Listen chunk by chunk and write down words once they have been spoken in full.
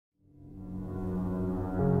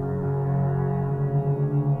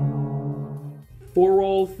for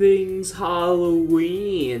all things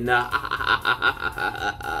Halloween.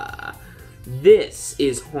 This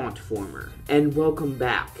is Hauntformer, and welcome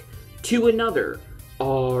back to another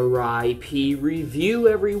R.I.P. review,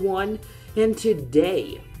 everyone. And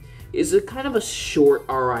today is a kind of a short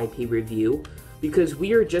R.I.P. review because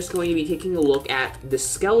we are just going to be taking a look at the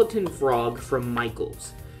skeleton frog from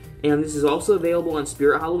Michaels. And this is also available on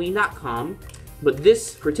SpiritHalloween.com, but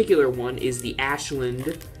this particular one is the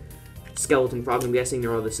Ashland skeleton frog. I'm guessing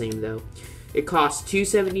they're all the same though. It costs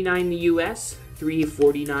 $2.79 in the US,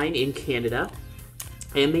 $3.49 in Canada.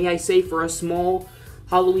 And may I say, for a small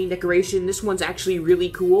Halloween decoration, this one's actually really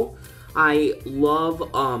cool. I love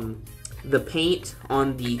the paint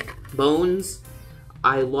on the bones.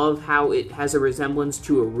 I love how it has a resemblance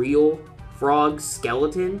to a real frog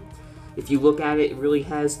skeleton. If you look at it, it really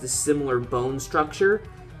has the similar bone structure,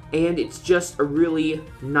 and it's just a really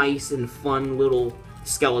nice and fun little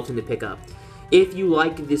skeleton to pick up. If you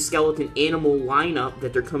like the skeleton animal lineup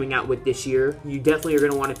that they're coming out with this year, you definitely are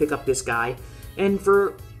going to want to pick up this guy. And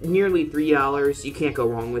for nearly $3, you can't go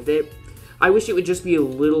wrong with it. I wish it would just be a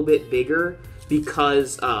little bit bigger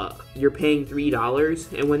because you're paying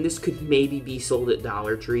 $3, and when this could maybe be sold at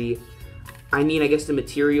Dollar Tree. I mean, I guess the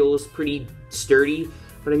material is pretty sturdy,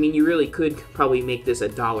 but I mean, you really could probably make this a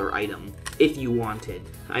dollar item if you wanted.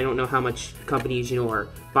 I don't know how much companies, are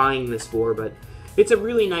buying this for, but it's a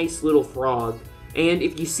really nice little frog. And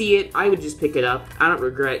if you see it, I would just pick it up. I don't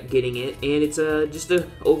regret getting it, and it's just a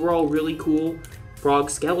overall really cool frog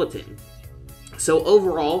skeleton. So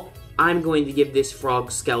overall, I'm going to give this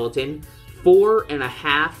frog skeleton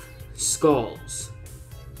 4.5 skulls.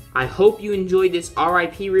 I hope you enjoyed this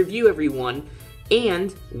R.I.P. review, everyone.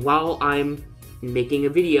 And while I'm making a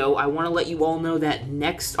video, I want to let you all know that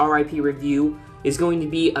next R.I.P. review is going to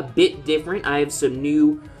be a bit different. I have some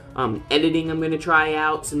new editing I'm going to try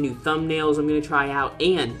out, some new thumbnails I'm going to try out,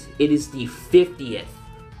 and it is the 50th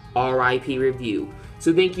R.I.P. review.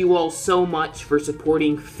 So thank you all so much for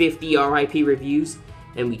supporting 50 R.I.P. reviews,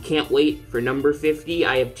 and we can't wait for number 50.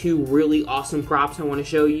 I have two really awesome props I want to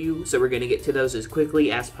show you, so we're going to get to those as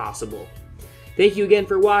quickly as possible. Thank you again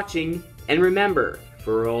for watching, and remember,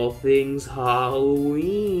 for all things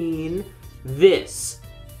Halloween, this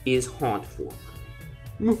is Hauntformer.